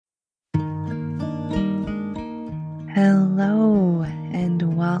Hello,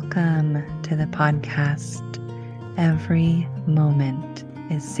 and welcome to the podcast. Every moment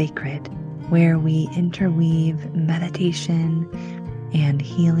is sacred, where we interweave meditation and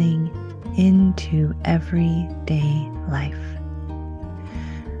healing into everyday life.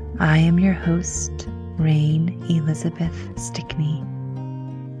 I am your host, Rain Elizabeth Stickney.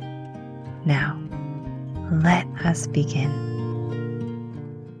 Now, let us begin.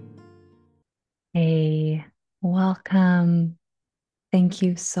 Hey, welcome. Thank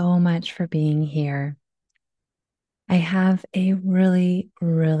you so much for being here. I have a really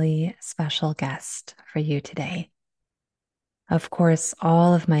special guest for you today. Of course,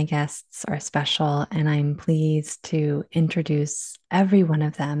 all of my guests are special, and I'm pleased to introduce every one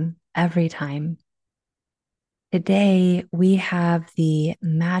of them every time. Today, we have the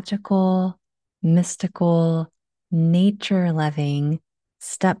magical, mystical, nature-loving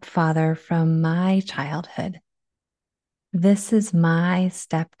stepfather from my childhood. This is my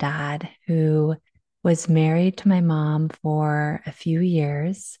stepdad who was married to my mom for a few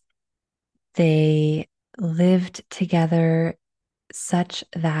years. They lived together such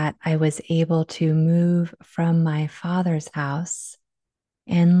that I was able to move from my father's house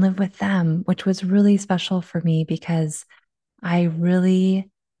and live with them, which was really special for me because I really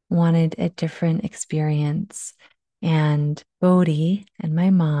wanted a different experience. And Bodhi and my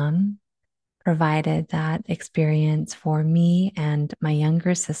mom provided that experience for me and my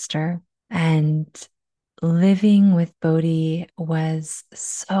younger sister. And living with Bodhi was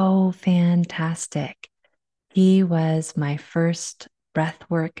so fantastic. He was my first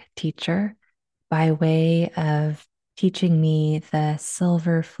breathwork teacher by way of teaching me the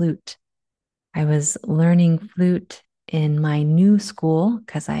silver flute. I was learning flute in my new school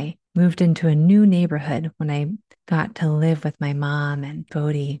because I moved into a new neighborhood when I got to live with my mom and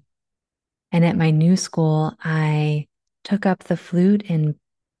Bodhi. And at my new school, I took up the flute, and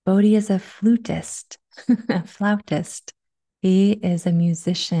Bodhi is a flutist, a flautist. He is a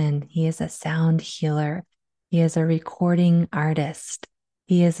musician. He is a sound healer. He is a recording artist.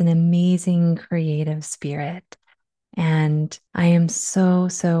 He is an amazing creative spirit. And I am so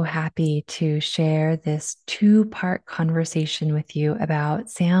happy to share this two-part conversation with you about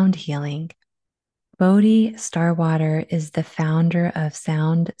sound healing. Bodhi Starwater is the founder of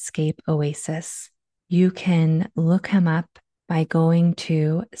Soundscape Oasis. You can look him up by going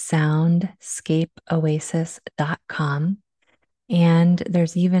to soundscapeoasis.com. And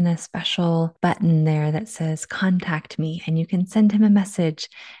there's even a special button there that says contact me, and you can send him a message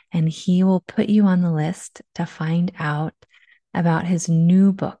and he will put you on the list to find out about his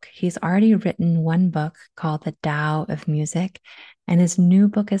new book. He's already written one book called The Tao of Music, and his new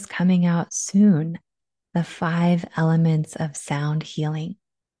book is coming out soon. The 5 Elements of Sound Healing.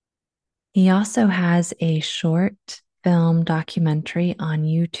 He also has a short film documentary on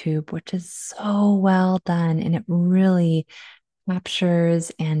YouTube, which is so well done, and it really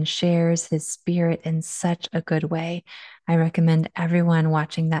captures and shares his spirit in such a good way. I recommend everyone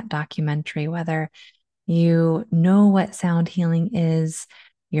watching that documentary, whether you know what sound healing is,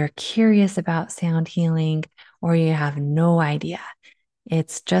 you're curious about sound healing, or you have no idea.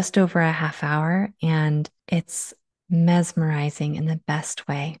 It's just over a half hour and it's mesmerizing in the best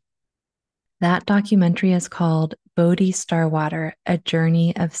way. That documentary is called Bodhi Starwater, A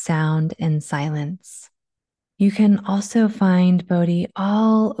Journey of Sound and Silence. You can also find Bodhi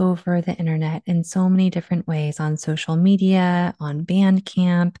all over the internet in so many different ways on social media, on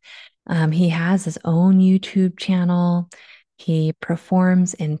Bandcamp. He has his own YouTube channel. He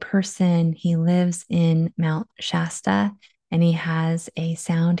performs in person. He lives in Mount Shasta, and he has a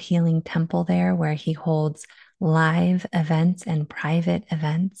sound healing temple there where he holds live events and private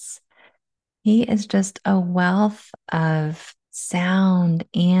events. He is just a wealth of sound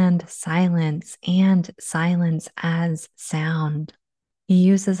and silence as sound. He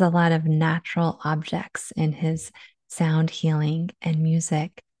uses a lot of natural objects in his sound healing and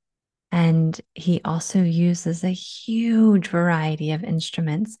music. And he also uses a huge variety of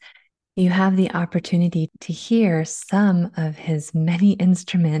instruments. You have the opportunity to hear some of his many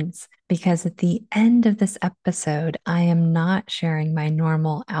instruments because at the end of this episode, I am not sharing my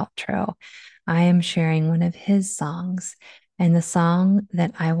normal outro. I am sharing one of his songs. And the song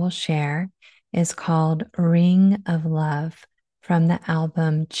that I will share is called Ring of Love from the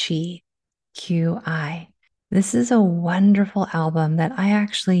album Qi, Qi. This is a wonderful album that I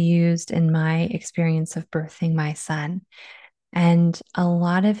actually used in my experience of birthing my son. And a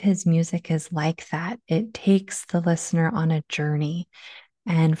lot of his music is like that. It takes the listener on a journey.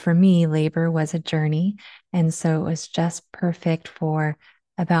 And for me, labor was a journey. And so it was just perfect for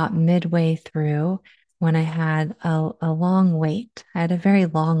about midway through when I had a long wait. I had a very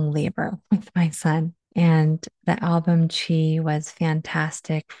long labor with my son. And the album Chi was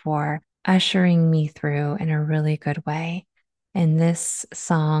fantastic for ushering me through in a really good way. And this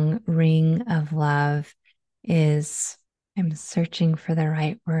song, Ring of Love, is, I'm searching for the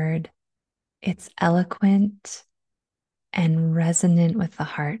right word. It's eloquent and resonant with the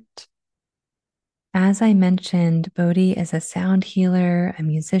heart. As I mentioned, Bodhi is a sound healer, a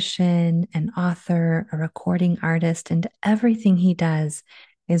musician, an author, a recording artist, and everything he does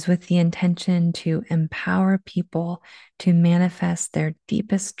is with the intention to empower people to manifest their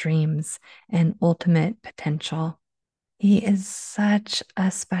deepest dreams and ultimate potential. He is such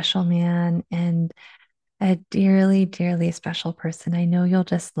a special man and a dearly, dearly special person. I know you'll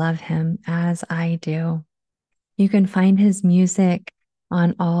just love him as I do. You can find his music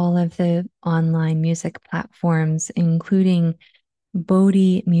on all of the online music platforms, including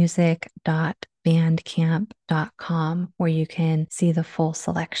bodhimusic.bandcamp.com, where you can see the full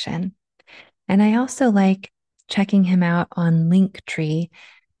selection. And I also like checking him out on Linktree.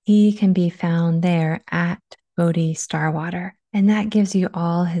 He can be found there at Bodhi Starwater. And that gives you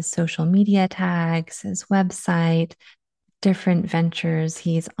all his social media tags, his website, different ventures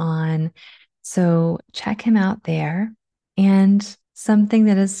he's on. So check him out there. And something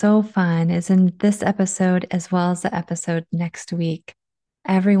that is so fun is in this episode, as well as the episode next week.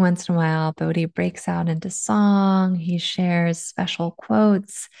 Every once in a while, Bodhi breaks out into song. He shares special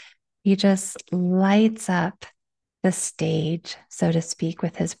quotes. He just lights up the stage, so to speak,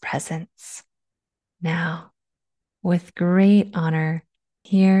 with his presence. Now, with great honor,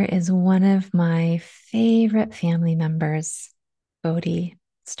 here is one of my favorite family members, Bodhi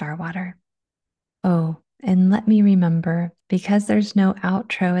Starwater. Oh, and let me remember, because there's no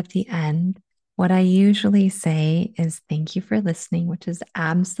outro at the end, what I usually say is thank you for listening, which is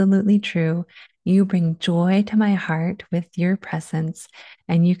absolutely true. You bring joy to my heart with your presence,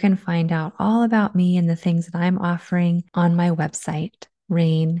 and you can find out all about me and the things that I'm offering on my website,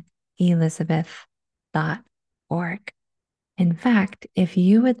 rainelizabeth.org. In fact, if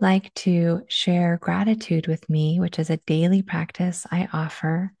you would like to share gratitude with me, which is a daily practice I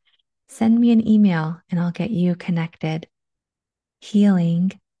offer, send me an email and I'll get you connected.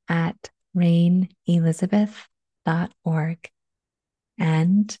 Healing at rainelizabeth.org.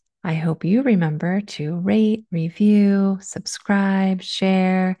 And I hope you remember to rate, review, subscribe,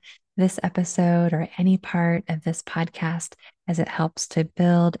 share this episode or any part of this podcast, as it helps to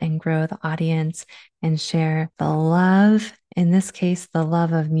build and grow the audience and share the love, in this case, the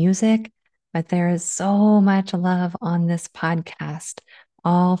love of music. But there is so much love on this podcast,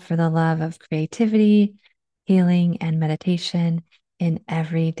 all for the love of creativity, healing, and meditation in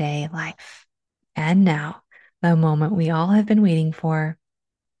everyday life. And now, the moment we all have been waiting for,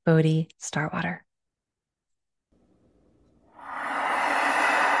 Bodhi Starwater.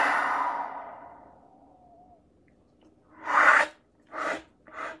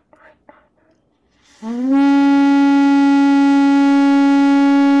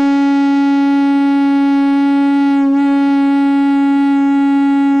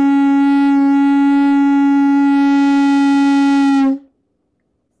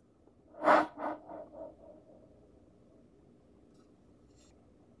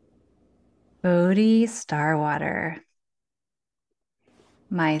 Bodhi Starwater,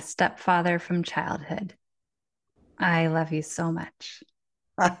 my stepfather from childhood. I love you so much.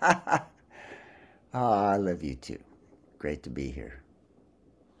 Oh, I love you too. Great to be here.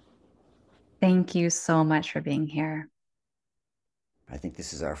 Thank you so much for being here. I think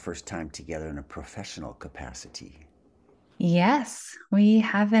this is our first time together in a professional capacity. Yes, we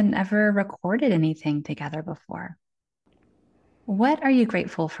haven't ever recorded anything together before. What are you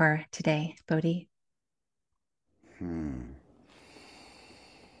grateful for today, Bodhi? Hmm.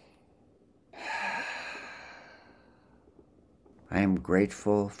 I am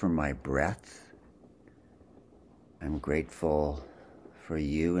grateful for my breath. I'm grateful for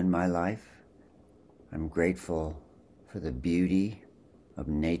you in my life. I'm grateful for the beauty of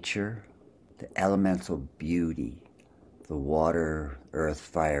nature, the elemental beauty, the water, earth,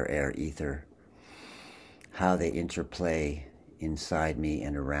 fire, air, ether, how they interplay inside me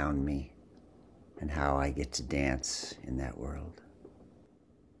and around me, and how I get to dance in that world.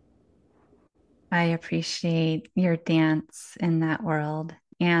 I appreciate your dance in that world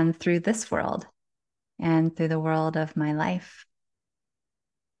and through this world and through the world of my life.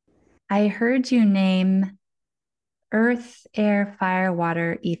 I heard you name earth, air, fire,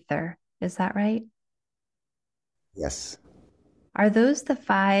 water, ether. Is that right? Yes. Are those the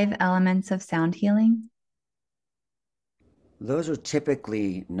 5 elements of sound healing? Those are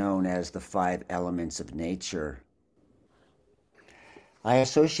typically known as the five elements of nature. I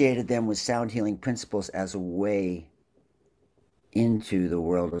associated them with sound healing principles as a way into the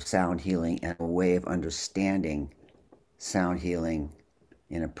world of sound healing and a way of understanding sound healing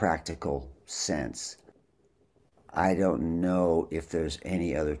in a practical sense. I don't know if there's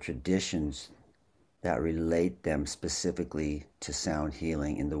any other traditions that relate them specifically to sound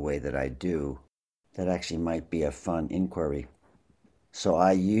healing in the way that I do. That actually might be a fun inquiry. So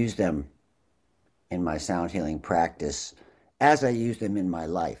I use them in my sound healing practice as I use them in my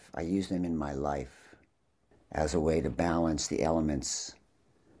life. I use them in my life as a way to balance the elements.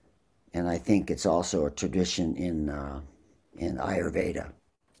 And I think it's also a tradition in Ayurveda.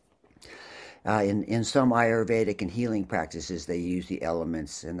 In some Ayurvedic and healing practices, they use the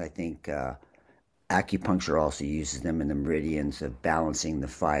elements, and I think acupuncture also uses them in the meridians of balancing the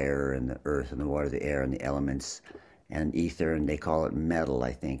fire and the earth and the water, the air and the elements and ether, and they call it metal,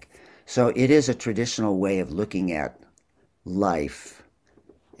 I think. So it is a traditional way of looking at life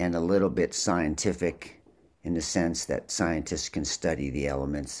and a little bit scientific in the sense that scientists can study the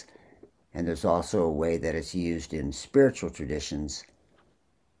elements. And there's also a way that it's used in spiritual traditions.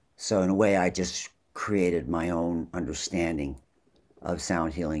 So in a way, I just created my own understanding of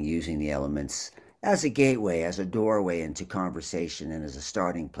sound healing using the elements as a gateway, as a doorway into conversation, and as a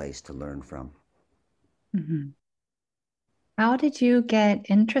starting place to learn from. Mhm. How did you get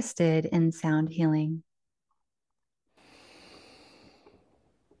interested in sound healing?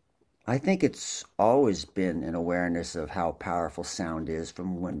 I think it's always been an awareness of how powerful sound is.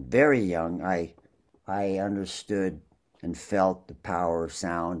 From when very young, I understood and felt the power of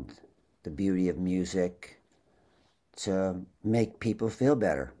sound, the beauty of music to make people feel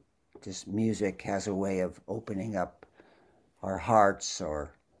better. Just music has a way of opening up our hearts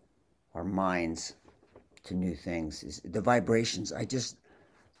or our minds to new things. The vibrations, I just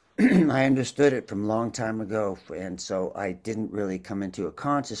I understood it from a long time ago, and so I didn't really come into it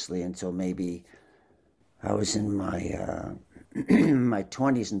consciously until maybe I was in my my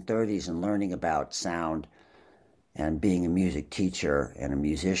 20s and 30s and learning about sound and being a music teacher and a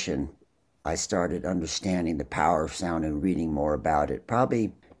musician. I started understanding the power of sound and reading more about it.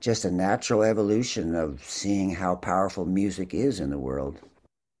 Probably just a natural evolution of seeing how powerful music is in the world.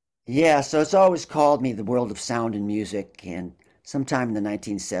 Yeah, so it's always called me the world of sound and music. And sometime in the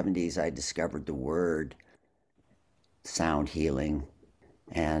 1970s, I discovered the word sound healing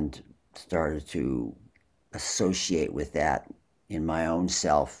and started to associate with that in my own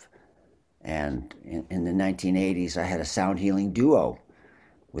self. And in the 1980s, I had a sound healing duo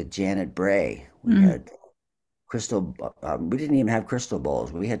with Janet Bray. We Mm. had we didn't even have crystal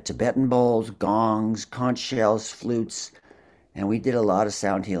bowls. We had Tibetan bowls, gongs, conch shells, flutes, and we did a lot of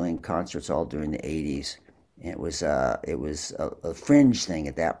sound healing concerts all during the 80s. It was a fringe thing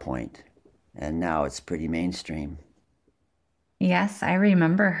at that point, and now it's pretty mainstream. Yes, I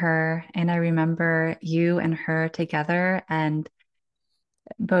remember her, and I remember you and her together. And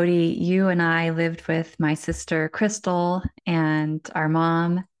Bodhi, you and I lived with my sister Crystal and our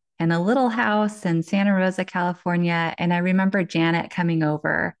mom in a little house in Santa Rosa, California. And I remember Janet coming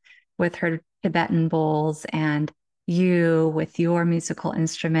over with her Tibetan bowls and you with your musical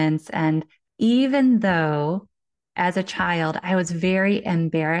instruments. And even though as a child, I was very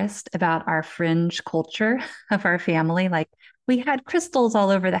embarrassed about our fringe culture of our family. Like we had crystals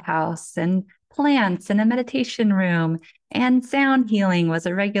all over the house and plants and a meditation room and sound healing was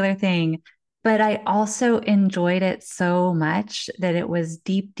a regular thing. But I also enjoyed it so much that it was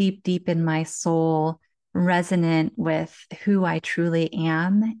deep, deep, deep in my soul, resonant with who I truly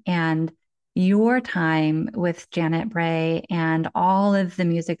am. And your time with Janet Bray and all of the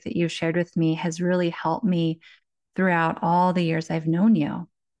music that you've shared with me has really helped me throughout all the years I've known you.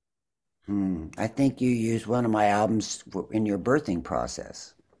 I think you used one of my albums in your birthing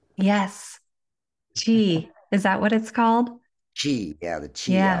process. Yes. Chi, is that what it's called? Chi, yeah, the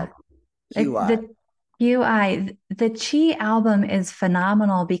Chi Yeah. album. QI. The UI, the Chi album is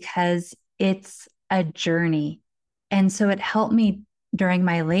phenomenal because it's a journey. And so it helped me during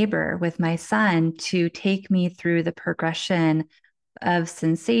my labor with my son to take me through the progression of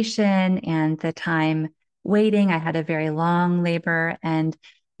sensation and the time waiting. I had a very long labor, and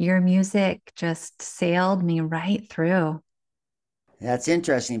your music just sailed me right through. That's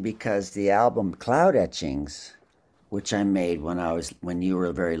interesting because the album Cloud Etchings, which I made when you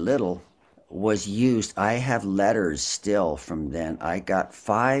were very little, was used. I have letters still from then. I got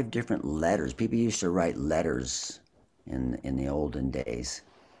 5 different letters. People used to write letters in the olden days,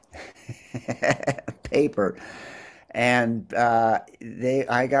 paper, and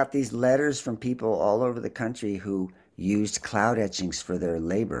I got these letters from people all over the country who used cloud etchings for their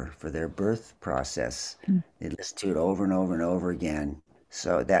labor, for their birth process. Mm. They listen to it over and over and over again.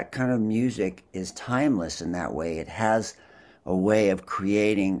 So that kind of music is timeless in that way. It has a way of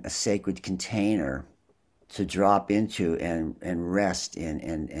creating a sacred container to drop into and rest in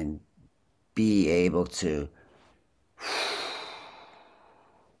and be able to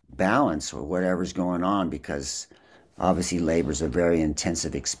balance or whatever's going on, because obviously labor is a very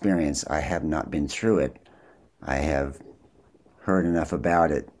intensive experience. I have not been through it. I have heard enough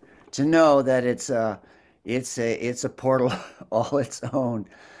about it to know that it's a portal all its own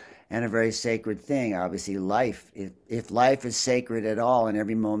and a very sacred thing. Obviously, life, if life is sacred at all and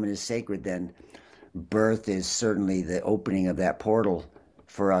every moment is sacred, then birth is certainly the opening of that portal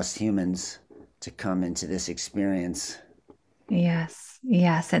for us humans to come into this experience. Yes,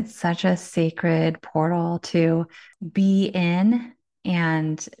 yes, it's such a sacred portal to be in.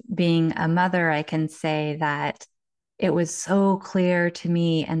 And being a mother, I can say that it was so clear to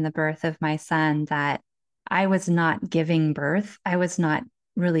me in the birth of my son that I was not giving birth. I was not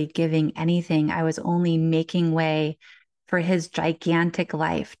really giving anything. I was only making way for his gigantic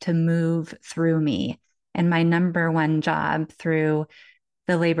life to move through me. And my number one job through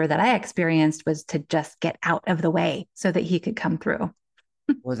the labor that I experienced was to just get out of the way so that he could come through.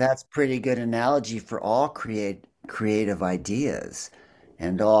 Well, that's pretty good analogy for all creative ideas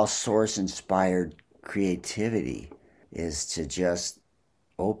and all source inspired creativity is to just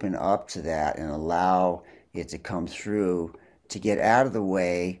open up to that and allow it to come through, to get out of the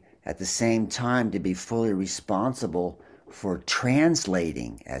way, at the same time to be fully responsible for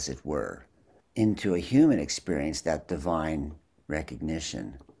translating, as it were, into a human experience that divine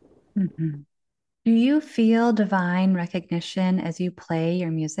recognition. Mhm. Do you feel divine recognition as you play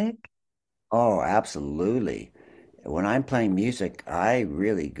your music? Oh, absolutely. When I'm playing music, I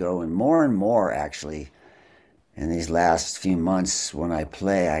really go, and more actually in these last few months when I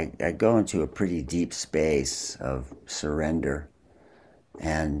play, I go into a pretty deep space of surrender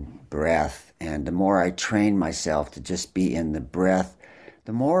and breath. And the more I train myself to just be in the breath,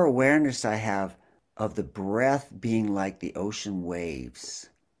 the more awareness I have of the breath being like the ocean waves.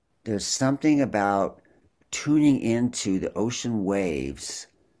 There's something about tuning into the ocean waves.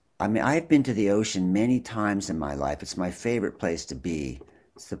 I mean, I've been to the ocean many times in my life. It's my favorite place to be.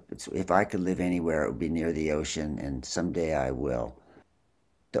 If I could live anywhere, it would be near the ocean, and someday I will.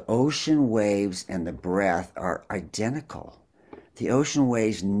 The ocean waves and the breath are identical. The ocean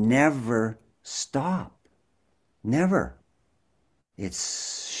waves never stop. Never.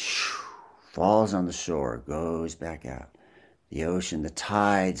 It's falls on the shore, goes back out. The ocean, the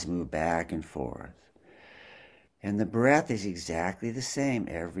tides move back and forth. And the breath is exactly the same.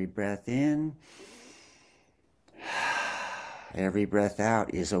 Every breath in, every breath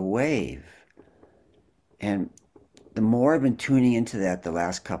out is a wave. And the more I've been tuning into that the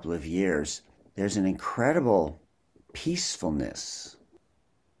last couple of years, there's an incredible peacefulness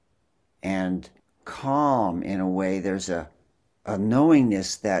and calm in a way. There's a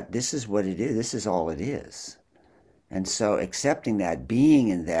knowingness that this is what it is, this is all it is. And so accepting that, being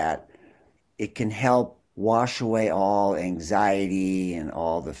in that, it can help wash away all anxiety and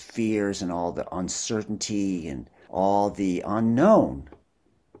all the fears and all the uncertainty and all the unknown.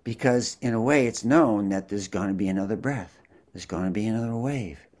 Because in a way, it's known that there's going to be another breath, there's going to be another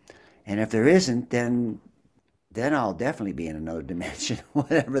wave. And if there isn't, then I'll definitely be in another dimension,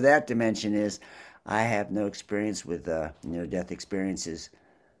 whatever that dimension is. I have no experience with near-death experiences,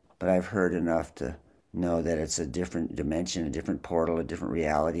 but I've heard enough to know that it's a different dimension, a different portal, a different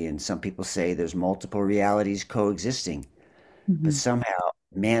reality. And some people say there's multiple realities coexisting, but Mhm. somehow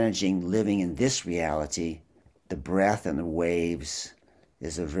managing living in this reality, the breath and the waves,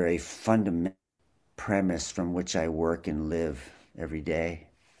 is a very fundamental premise from which I work and live every day.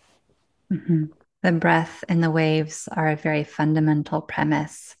 Mhm. The breath and the waves are a very fundamental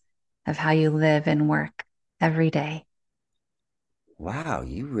premise of how you live and work every day. Wow,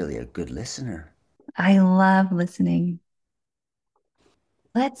 you really a good listener. I love listening.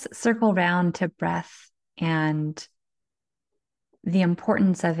 Let's circle round to breath and the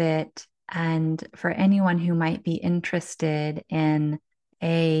importance of it. And for anyone who might be interested in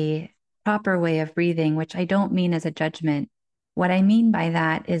a proper way of breathing, which I don't mean as a judgment, what I mean by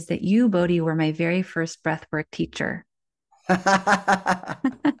that is that you, Bodhi, were my very first breathwork teacher.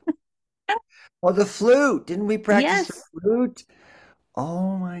 Oh, the flute. Didn't we practice the Yes. flute?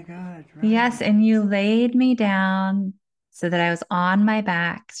 Oh my God, Yes. right. And you laid me down so that I was on my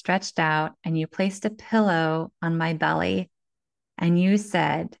back, stretched out, and you placed a pillow on my belly. And you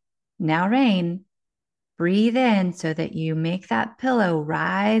said, "Now, Rain, breathe in so that you make that pillow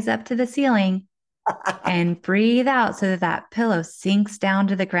rise up to the ceiling. and breathe out so that that pillow sinks down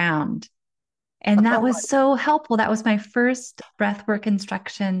to the ground. And that Oh was so helpful. That was my first breathwork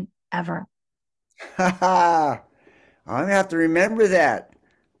instruction ever. my. I'm gonna have to remember that.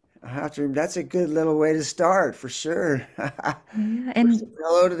 I have to. That's a good little way to start for sure. Yeah. Push the And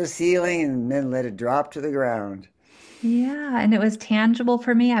pillow to the ceiling and then let it drop to the ground. yeah, and it was tangible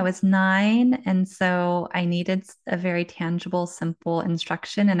for me. I was 9, and so I needed a very tangible, simple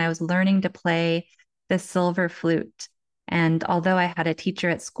instruction. And I was learning to play the silver flute. And although I had a teacher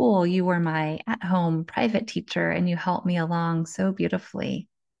at school, you were my at-home private teacher, and you helped me along so beautifully.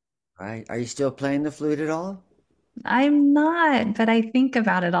 Right? Are you still playing the flute at all? I'm not, but I think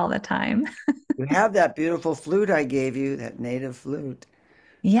about it all the time. You have that beautiful flute I gave you, that native flute.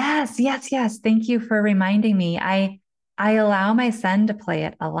 Yes, yes, yes. Thank you for reminding me. I allow my son to play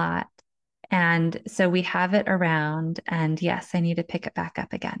it a lot. And so we have it around, and yes, I need to pick it back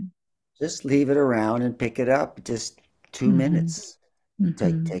up again. Just leave it around and pick it up. Just two Hmm. minutes. Hmm.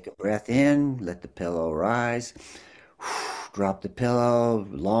 Take a breath in, let the pillow rise. Drop the pillow,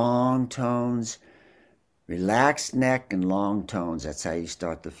 long tones, relaxed neck and long tones. That's how you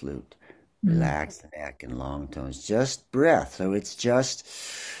start the flute. Mm. Relax the neck and long tones. Just breath. So it's just,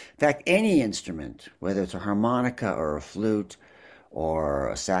 in fact, any instrument, whether it's a harmonica or a flute or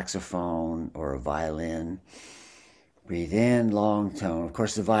a saxophone or a violin, breathe in, long tone. Of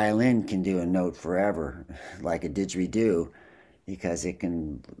course, the violin can do a note forever, like a didgeridoo, because it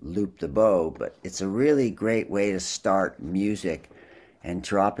can loop the bow, but it's a really great way to start music and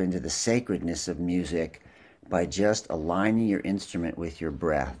drop into the sacredness of music by just aligning your instrument with your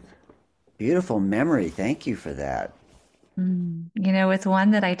breath. Beautiful memory. Thank you for that. It's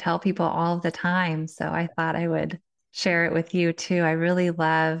one that I tell people all the time. So I thought I would share it with you too. I really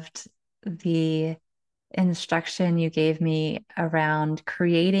loved the instruction you gave me around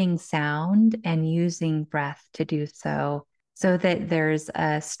creating sound and using breath to do so, so that there's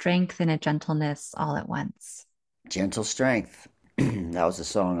a strength and a gentleness all at once. Gentle Strength. That was a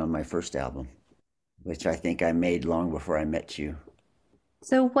song on my first album, which I think I made long before I met you.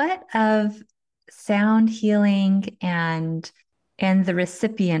 So what of sound healing and the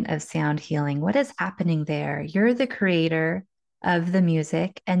recipient of sound healing? What is happening there? You're the creator of the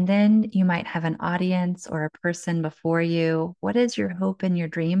music, and then you might have an audience or a person before you. What is your hope and your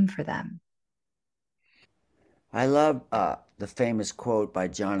dream for them? I love the famous quote by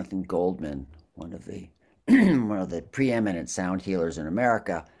Jonathan Goldman, one of the one of the preeminent sound healers in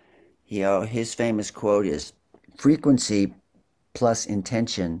America. His famous quote is frequency plus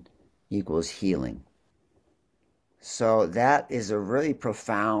intention equals healing. So that is a really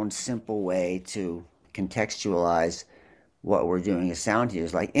profound, simple way to contextualize what we're doing as sound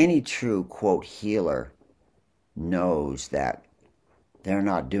healers. Like any true quote healer knows that they're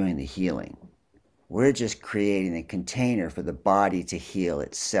not doing the healing. We're just creating a container for the body to heal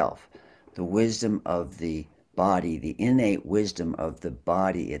itself. The wisdom of the body, the innate wisdom of the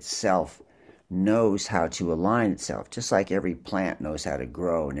body itself knows how to align itself, just like every plant knows how to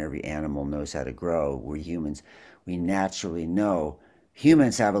grow and every animal knows how to grow. We're humans. We naturally know.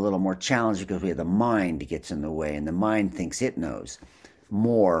 Humans have a little more challenge because we have the mind gets in the way, and the mind thinks it knows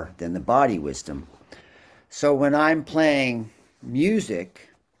more than the body wisdom. So when I'm playing music,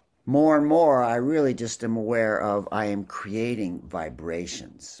 more and more, I really just am aware of I am creating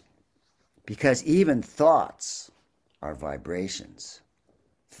vibrations because even thoughts are vibrations.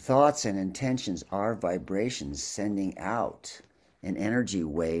 Thoughts and intentions are vibrations sending out an energy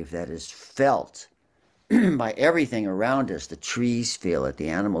wave that is felt by everything around us. The trees feel it, the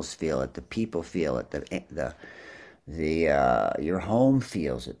animals feel it, the people feel it, the your home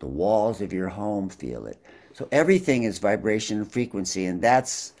feels it, the walls of your home feel it. So everything is vibration and frequency, and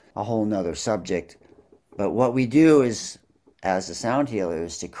that's a whole nother subject. But what we do is, as a sound healer,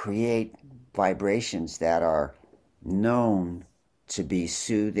 is to create vibrations that are known to be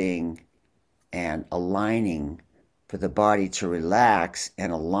soothing and aligning for the body to relax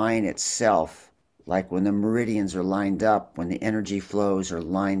and align itself. Like when the meridians are lined up, when the energy flows are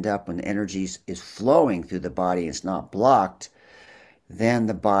lined up, when the energy is flowing through the body, it's not blocked, then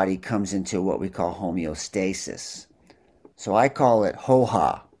the body comes into what we call homeostasis. So I call it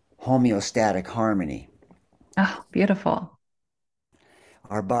HOHA, homeostatic harmony. Oh, beautiful.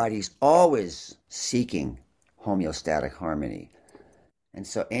 Our body's always seeking homeostatic harmony. And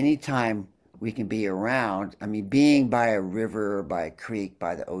so anytime we can be around, I mean, being by a river, by a creek,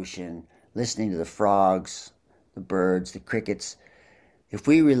 by the ocean, listening to the frogs, the birds, the crickets, if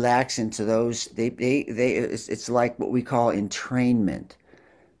we relax into those, it's like what we call entrainment.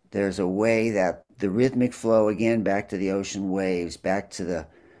 There's a way that the rhythmic flow, again, back to the ocean waves, back to the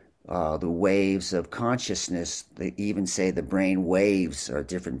the waves of consciousness. They even say the brain waves are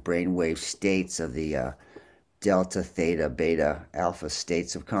different brain wave states of the delta, theta, beta, alpha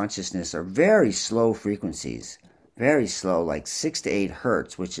states of consciousness are very slow frequencies, very slow, like 6 to 8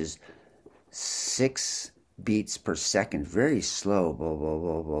 hertz, which is 6 beats per second, very slow, blah, blah,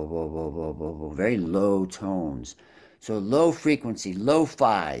 blah, blah, blah, blah, blah, blah, blah, very low tones. So low frequency,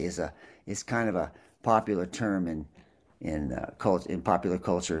 lo-fi is kind of a popular term in popular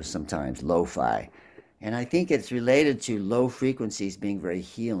culture sometimes, lo-fi. And I think it's related to low frequencies being very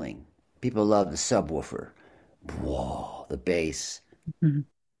healing. People love the subwoofer, whoa, the bass. Mhm.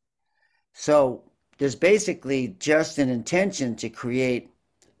 So there's basically just an intention to create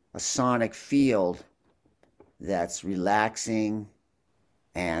a sonic field that's relaxing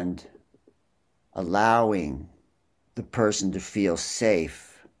and allowing the person to feel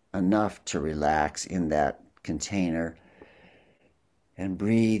safe enough to relax in that container and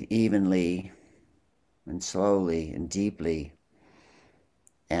breathe evenly and slowly and deeply.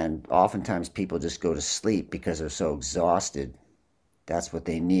 And oftentimes people just go to sleep because they're so exhausted. That's what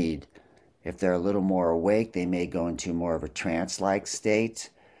they need. If they're a little more awake, they may go into more of a trance-like state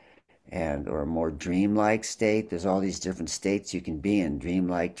and or a more dreamlike state. There's all these different states you can be in,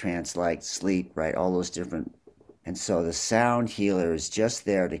 dreamlike, trance-like, sleep, right? All those different. And so the sound healer is just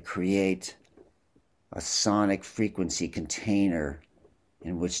there to create a sonic frequency container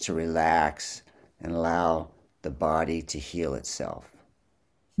in which to relax and allow the body to heal itself.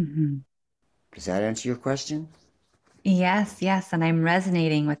 Mhm. Does that answer your question? Yes, yes. And I'm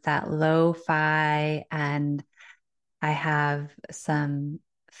resonating with that lo-fi. And I have some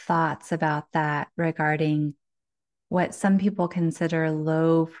thoughts about that regarding what some people consider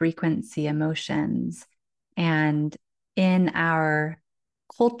low frequency emotions. And in our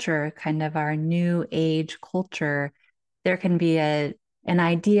culture, kind of our new age culture, there can be an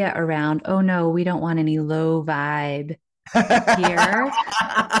idea around, oh no, we don't want any low vibe here.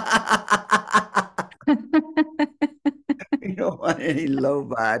 We don't want any low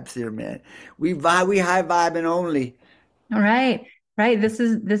vibes here, man. We high vibing only. Right, right. This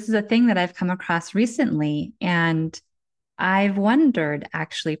is a thing that I've come across recently, and I've wondered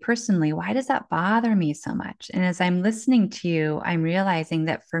actually personally, why does that bother me so much? And as I'm listening to you, I'm realizing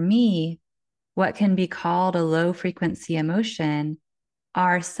that for me, what can be called a low frequency emotion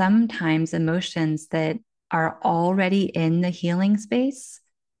are sometimes emotions that are already in the healing space,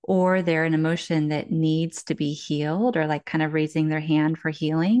 or they're an emotion that needs to be healed, or like kind of raising their hand for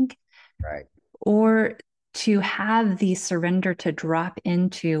healing, Right. or to have the surrender to drop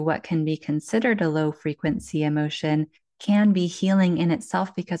into what can be considered a low frequency emotion can be healing in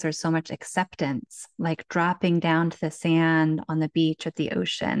itself because there's so much acceptance, like dropping down to the sand on the beach at the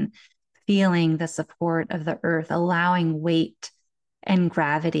ocean, feeling the support of the earth, allowing weight and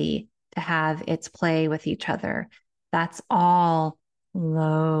gravity to have its play with each other. That's all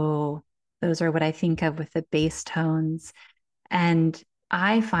low. Those are what I think of with the bass tones. And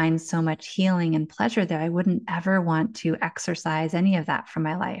I find so much healing and pleasure there. I wouldn't ever want to exercise any of that from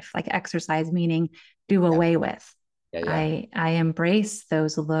my life, like exercise meaning do Yeah. away with. Yeah. Yeah. I embrace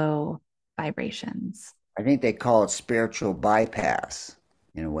those low vibrations. I think they call it spiritual bypass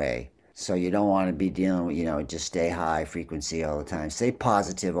in a way. So you don't want to be dealing with, just stay high frequency all the time. Stay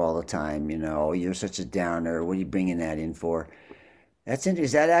positive all the time. You're such a downer. What are you bringing that in for?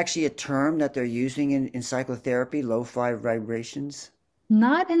 Is that actually a term that they're using in psychotherapy, lo-fi vibrations?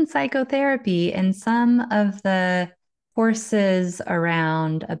 Not in psychotherapy, in some of the courses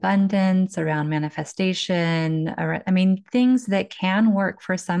around abundance, around manifestation, I mean, things that can work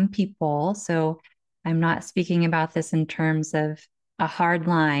for some people. So I'm not speaking about this in terms of a hard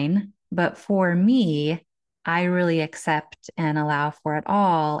line, but for me, I really accept and allow for it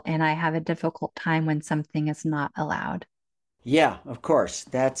all. And I have a difficult time when something is not allowed. Yeah, of course.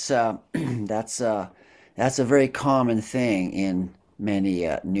 That's a very common thing in many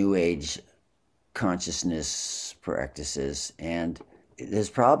New Age consciousness practices, and there's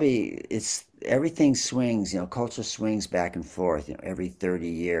probably it's everything swings. Culture swings back and forth. Every 30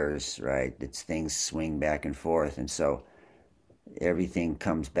 years, right? It's things swing back and forth, and so everything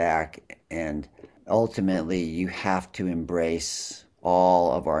comes back, and ultimately you have to embrace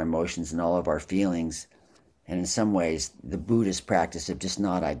all of our emotions and all of our feelings, and in some ways, the Buddhist practice of just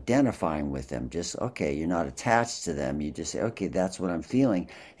not identifying with them, just, okay, you're not attached to them. You just say, okay, that's what I'm feeling,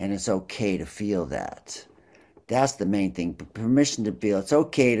 and it's okay to feel that. That's the main thing. Permission to feel. It's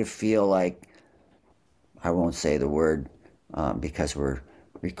okay to feel like, I won't say the word because we're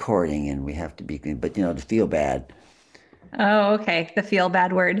recording and we have to be clean, but, to feel bad. Oh, okay. The feel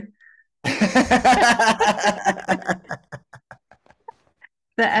bad word.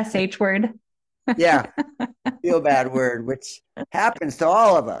 The SH word. Yeah, feel bad word, which happens to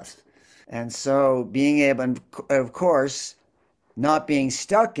all of us. And so being able, and of course, not being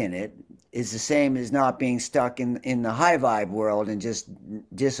stuck in it is the same as not being stuck in the high vibe world and just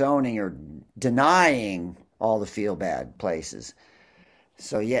disowning or denying all the feel bad places.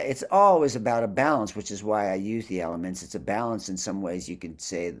 So yeah, it's always about a balance, which is why I use the elements. It's a balance in some ways. You could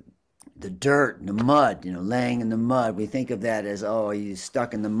say the dirt and the mud, laying in the mud. We think of that as, oh, you're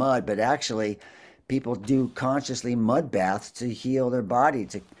stuck in the mud, but actually people do consciously mud baths to heal their body,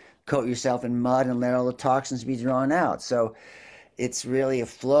 to coat yourself in mud and let all the toxins be drawn out. So it's really a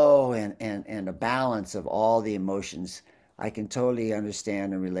flow and a balance of all the emotions. I can totally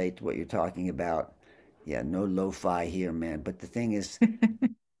understand and relate to what you're talking about. Yeah, no lo-fi here, man. But the thing is,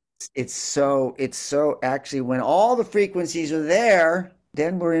 it's so actually when all the frequencies are there,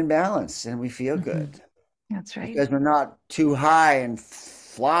 then we're in balance and we feel Hmm. good That's right. because we're not too high and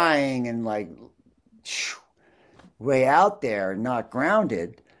flying and like way out there, not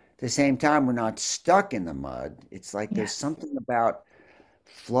grounded. At the same time, we're not stuck in the mud. It's like there's Yes. something about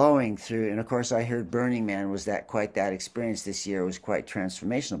flowing through. And of course, I heard Burning Man was that quite that experience this year. It was quite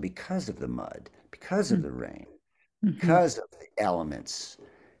transformational because of the mud, because of the rain, Mm-hmm. because of the elements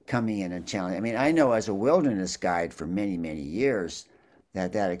coming in and challenging. I mean, I know as a wilderness guide for many, many years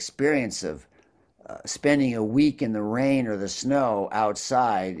that experience of spending a week in the rain or the snow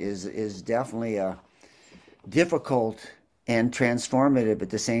outside is definitely a difficult and transformative at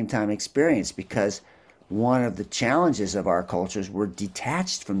the same time experience because one of the challenges of our cultures we're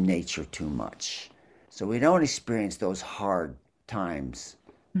detached from nature too much, so we don't experience those hard times.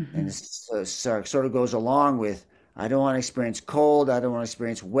 And Hmm. it's sort of goes along with I don't want to experience cold, I don't want to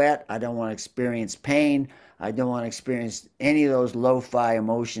experience wet, I don't want to experience pain, I don't want to experience any of those lo-fi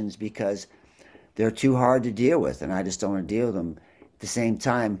emotions because they're too hard to deal with, and I just don't want to deal with them. At the same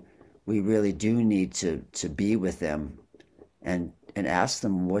time, we really do need to be with them and ask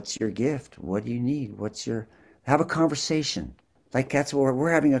them, "What's your gift? What do you need? What's your?" Have a conversation. Like that's where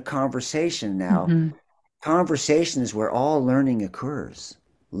we're having a conversation now. Hmm. Conversation is where all learning occurs.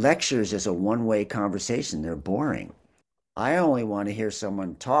 Lectures is a one-way conversation. They're boring. I only want to hear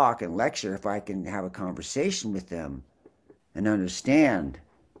someone talk and lecture if I can have a conversation with them and understand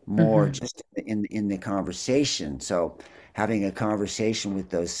more Hmm. just in the conversation. So having a conversation with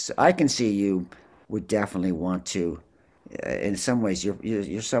those, I can see you would definitely want to. In some ways,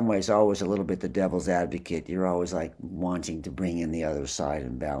 you're some ways always a little bit the devil's advocate. You're always like wanting to bring in the other side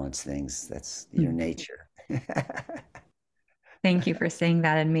and balance things. That's your nature. Thank you for saying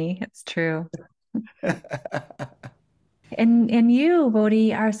that in me. It's true. And you,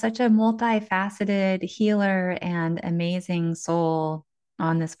 Bodhi, are such a multifaceted healer and amazing soul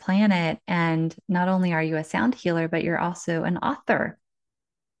on this planet. And not only are you a sound healer, but you're also an author.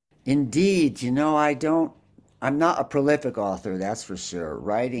 Indeed, I'm not a prolific author, that's for sure.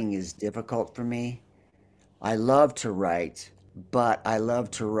 Writing is difficult for me. I love to write, but I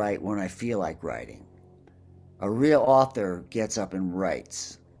love to write when I feel like writing. A real author gets up and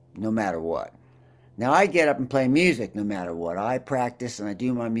writes, no matter what. Now, I get up and play music no matter what. I practice and I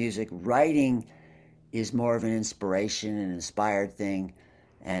do my music. Writing is more of an inspiration and inspired thing,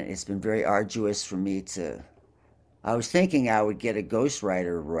 and it's been very arduous for me to. I was thinking I would get a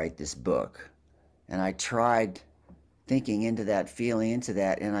ghostwriter to write this book, and I tried thinking into that, feeling into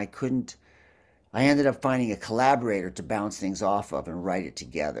that, and I couldn't. I ended up finding a collaborator to bounce things off of and write it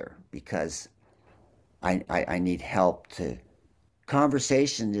together because I need help to.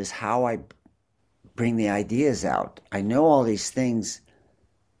 Conversation is how I bring the ideas out. I know all these things,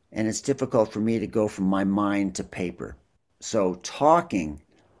 and it's difficult for me to go from my mind to paper. So, talking,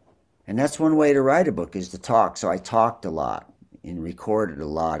 and that's one way to write a book is to talk. So, I talked a lot and recorded a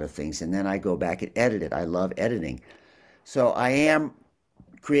lot of things, and then I go back and edit it. I love editing. So, I am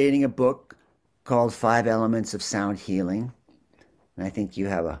creating a book called Five Elements of Sound Healing. And I think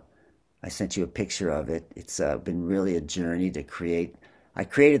I sent you a picture of it. It's been really a journey to create. I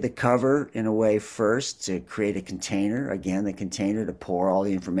created the cover in a way first to create a container, again, the container to pour all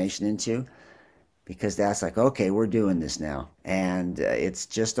the information into, because that's like, okay, we're doing this now. And it's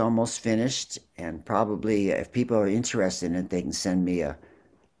just almost finished. And probably if people are interested in it, they can send me a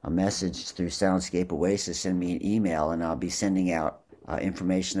message through Soundscape Oasis, send me an email, and I'll be sending out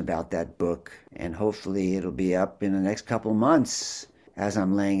information about that book. And hopefully it'll be up in the next couple of months as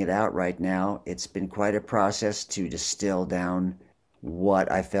I'm laying it out right now. It's been quite a process to distill down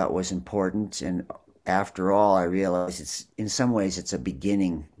what I felt was important. And after all, I realized it's in some ways it's a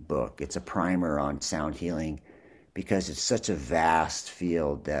beginning book. It's a primer on sound healing because it's such a vast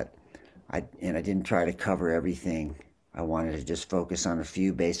field that I didn't try to cover everything I wanted to just focus on a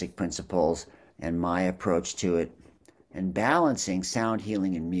few basic principles and my approach to it and balancing sound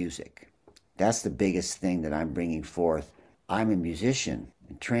healing and music. That's the biggest thing that I'm bringing forth. I'm a musician,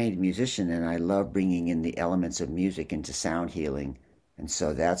 a trained musician, and I love bringing in the elements of music into sound healing. And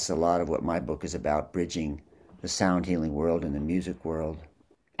so that's a lot of what my book is about, bridging the sound healing world and the music world.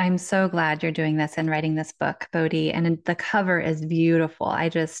 I'm so glad you're doing this and writing this book, Bodhi. And the cover is beautiful. I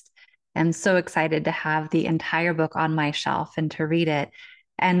just am so excited to have the entire book on my shelf and to read it.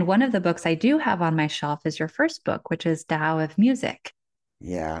 And one of the books I do have on my shelf is your first book, which is Tao of Music.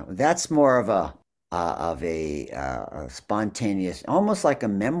 Yeah, that's more of a spontaneous, almost like a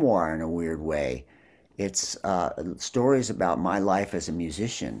memoir in a weird way. It's stories about my life as a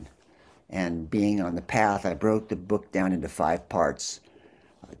musician and being on the path. I broke the book down into 5 parts: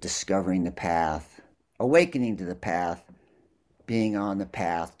 discovering the path, awakening to the path, being on the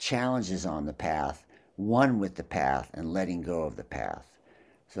path, challenges on the path, one with the path, and letting go of the path.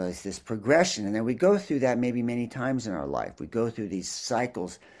 So it's this progression, and then we go through that maybe many times in our life. We go through these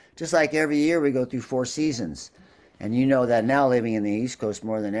cycles, just like every year we go through 4 seasons. And you know that now living in the East Coast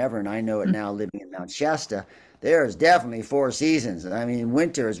more than ever, and I know it now living in Mount Shasta, there's definitely 4 seasons. I mean,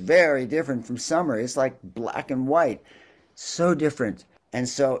 winter is very different from summer. It's like black and white, so different. And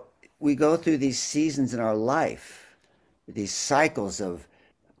so we go through these seasons in our life, these cycles of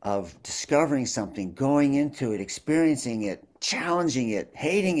discovering something, going into it, experiencing it, challenging it,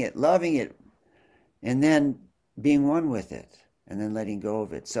 hating it, loving it, and then being one with it, and then letting go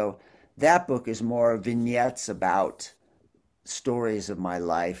of it. So that book is more vignettes about stories of my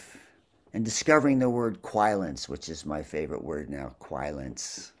life and discovering the word quilence, which is my favorite word now,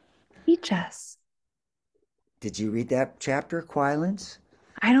 quilence. Teach us. Did you read that chapter, quilence?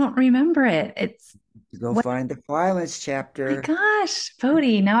 I don't remember it. It's Go what? find the quilence My chapter. gosh,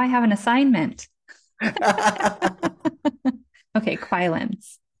 Bodhi, now I have an assignment. Okay,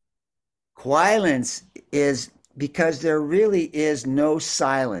 Quilence. Quilence is because there really is no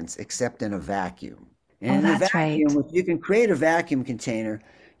silence except in a vacuum. And Oh, in the that's right. vacuum, if you can create a vacuum container,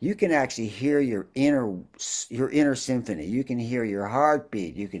 you can actually hear your inner symphony. You can hear your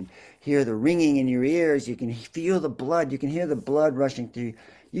heartbeat. You can hear the ringing in your ears. You can feel the blood. You can hear the blood rushing through.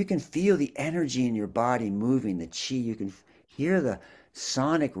 You can feel the energy in your body moving, the chi. You can hear the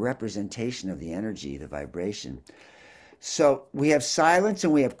sonic representation of the energy, the vibration. So we have silence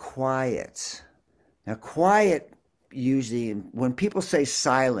and we have quiet. Now, quiet usually, when people say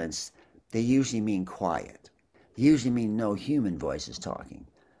silence, they usually mean quiet. They usually mean no human voice is talking.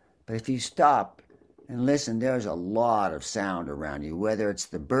 But if you stop and listen, there's a lot of sound around you, whether it's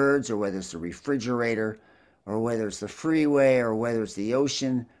the birds or whether it's the refrigerator or whether it's the freeway or whether it's the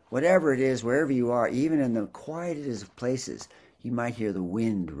ocean, whatever it is, wherever you are, even in the quietest of places, you might hear the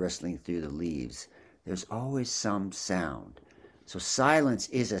wind rustling through the leaves. There's always some sound. So silence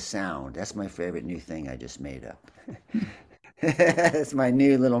is a sound. That's my favorite new thing I just made up. That's my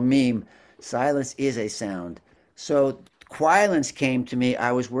new little meme. Silence is a sound. So Quilence came to me.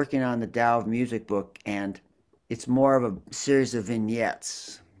 I was working on the Tao of Music book, and it's more of a series of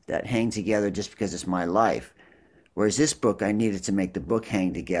vignettes that hang together just because it's my life. Whereas this book, I needed to make the book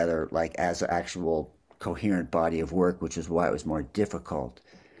hang together like as an actual coherent body of work, which is why it was more difficult.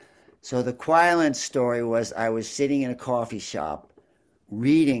 So the Quilence story was I was sitting in a coffee shop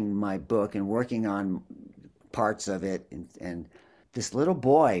reading my book and working on parts of it, and this little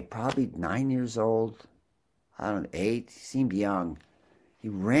boy, probably 9 years old, I don't know, 8, he seemed young. He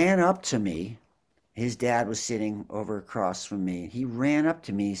ran up to me. His dad was sitting over across from me. He ran up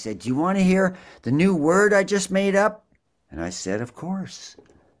to me. He said, "Do you want to hear the new word I just made up?" And I said, "Of course."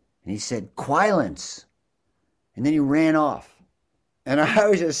 And he said, "Quilence." And then he ran off. And I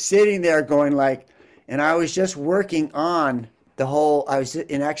was just sitting there going like, and I was just working on the whole, I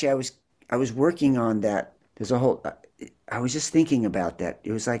was working on that. There's a whole, I was just thinking about that.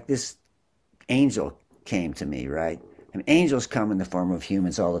 It was like this angel came to me, right? And angels come in the form of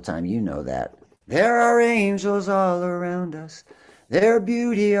humans all the time. You know that. There are angels all around us. Their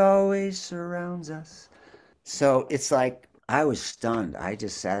beauty always surrounds us. So it's like I was stunned. I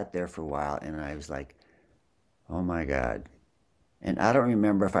just sat there for a while and I was like, oh my God. And I don't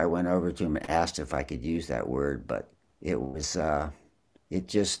remember if I went over to him and asked if I could use that word, but it was it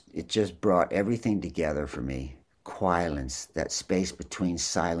just brought everything together for me. Quilence, that space between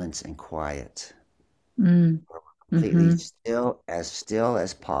silence and quiet. Mm. Completely Hmm. still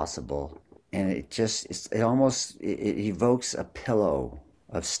as possible. And it almost it evokes a pillow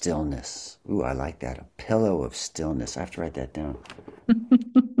of stillness. Ooh, I like that. A pillow of stillness. I have to write that down.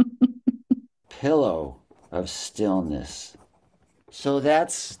 Pillow of stillness. So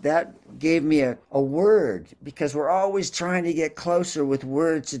that gave me a word because we're always trying to get closer with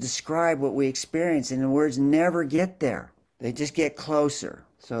words to describe what we experience, and the words never get there. They just get closer.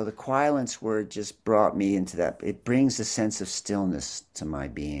 So the quietness word just brought me into that. It brings a sense of stillness to my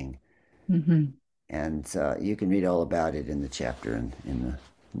being. Hmm. And you can read all about it in the chapter in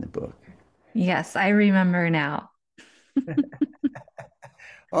the book. Yes, I remember now.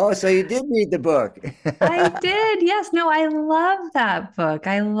 Oh, so you did read the book. I did. Yes. No, I love that book.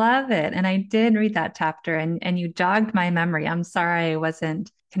 I love it. And I did read that chapter and you jogged my memory. I'm sorry I wasn't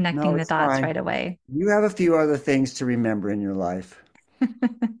No, connecting the it's dots fine. right away. You have a few other things to remember in your life.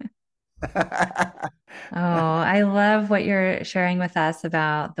 Oh, I love what you're sharing with us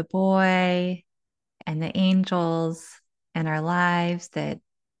about the boy and the angels and our lives that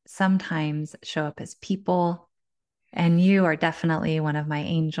sometimes show up as people. And you are definitely one of my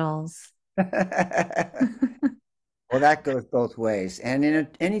angels. Well, that goes both ways. And in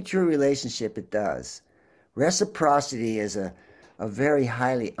any true relationship, it does. Reciprocity is a very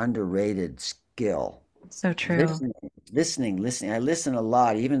highly underrated skill. So true. Listening, listening. I listen a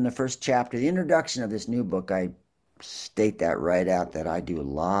lot. Even in the first chapter, the introduction of this new book, I state that right out that I do a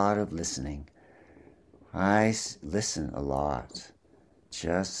lot of listening. Listen a lot.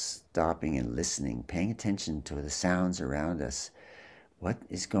 Just stopping and listening, paying attention to the sounds around us. What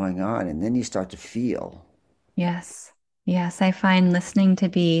is going on? And then you start to feel. Yes. Yes. I find listening to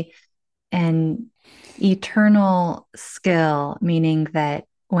be an eternal skill, meaning that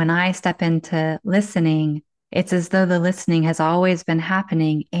when I step into listening, it's as though the listening has always been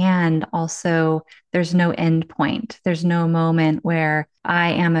happening. And also, there's no end point. There's no moment where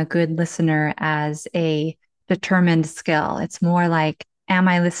I am a good listener as a determined skill. It's more like, am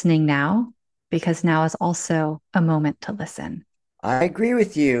I listening now? Because now is also a moment to listen. I agree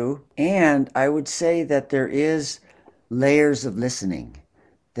with you. And I would say that there is layers of listening,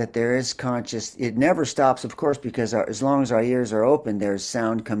 that there is conscious, it never stops, of course, because as long as our ears are open, there's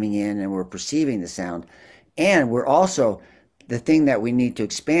sound coming in and we're perceiving the sound. And we're also, the thing that we need to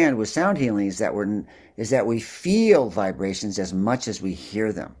expand with sound healing is that we feel vibrations as much as we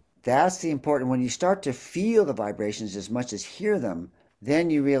hear them. That's the important. When you start to feel the vibrations as much as hear them,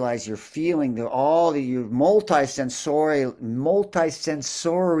 then you realize you're feeling all the you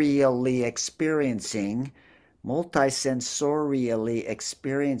multisensorially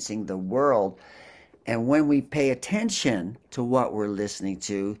experiencing the world. And when we pay attention to what we're listening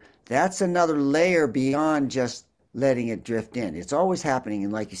to, that's another layer beyond just letting it drift in. It's always happening,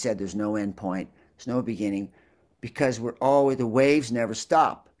 and like you said, there's no end point, there's no beginning, because the waves never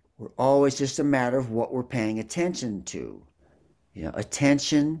stop. We're always just a matter of what we're paying attention to.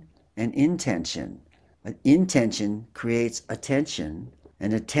 Attention and intention. Intention creates attention,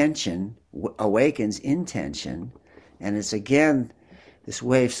 and attention awakens intention, and it's again this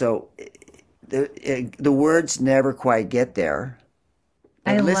wave. So the words never quite get there,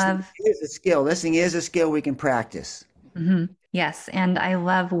 I but listening love is a skill. Listening is a skill we can practice. Yes. And I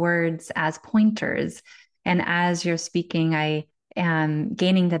love words as pointers. And as you're speaking, I am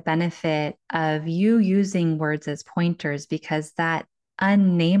gaining the benefit of you using words as pointers because that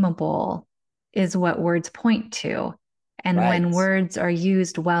unnameable is what words point to. And when Right. words are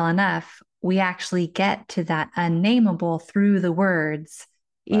used well enough, we actually get to that unnameable through the words,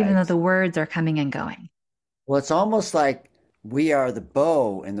 even though Right. the words are coming and going. Well, it's almost like we are the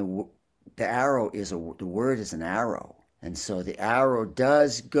bow, and the arrow the word is an arrow, and so the arrow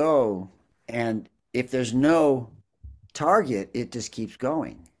does go, and if there's no target, it just keeps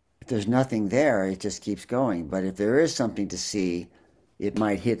going. If there's nothing there, it just keeps going. But if there is something to see, it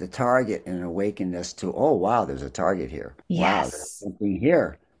might hit the target and awaken us to, oh, wow, there's a target here. Wow, there's Yes. something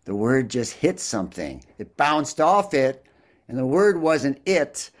here. The word just hit something. It bounced off it, and the word wasn't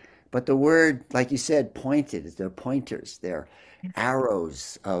it, but the word, like you said, pointed. They're pointers. They're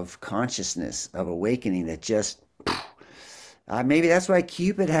arrows of consciousness, of awakening that just maybe that's why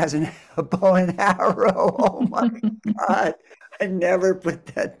Cupid has a bow and arrow. Oh my God. I never put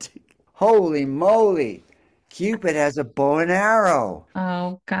that. Holy moly. Cupid has a bow and arrow.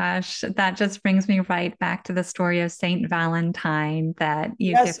 Oh gosh, that just brings me right back to the story of Saint Valentine that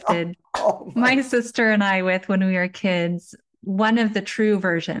you Yes. Oh, gifted oh my. my sister and I with when we were kids. One of the true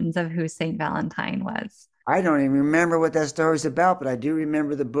versions of who Saint Valentine was. I don't even remember what that story's about, but I do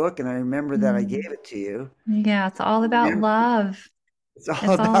remember the book and I remember that I Mm. gave it to you. Yeah, it's all about Remember, love. it's all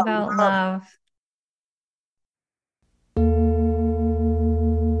It's all about about love. love.